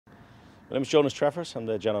My name is Jonas Treffers. I'm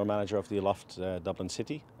the General Manager of the Aloft Dublin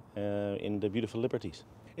City in the beautiful Liberties.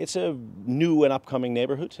 It's a new and upcoming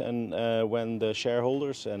neighbourhood, and when the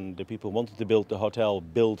shareholders and the people who wanted to build the hotel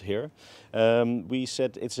built here, we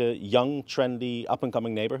said it's a young, trendy,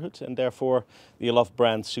 up-and-coming neighbourhood, and therefore the Aloft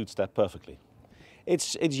brand suits that perfectly.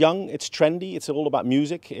 It's young, it's trendy, it's all about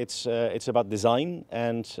music, it's about design,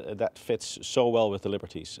 and that fits so well with the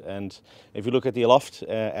Liberties. And if you look at the Aloft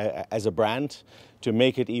as a brand, to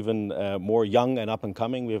make it even more young and up and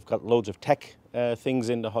coming, we've got loads of tech things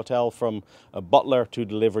in the hotel, from a butler to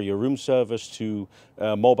deliver your room service to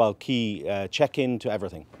mobile key check-in to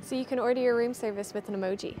everything. So you can order your room service with an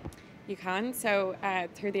emoji? You can. So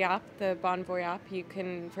through the app, the Bonvoy app, you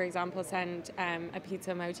can, for example, send a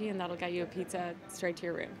pizza emoji and that'll get you a pizza straight to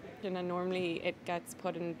your room. And then normally it gets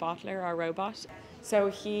put in bottler or robot. So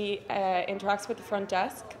he interacts with the front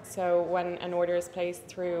desk. So when an order is placed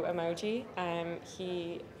through emoji,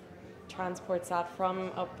 he transports that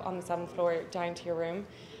from up on the 7th floor down to your room.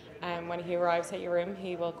 When he arrives at your room,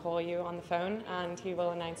 he will call you on the phone and he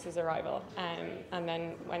will announce his arrival. And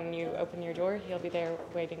then when you open your door, he'll be there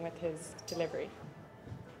waiting with his delivery.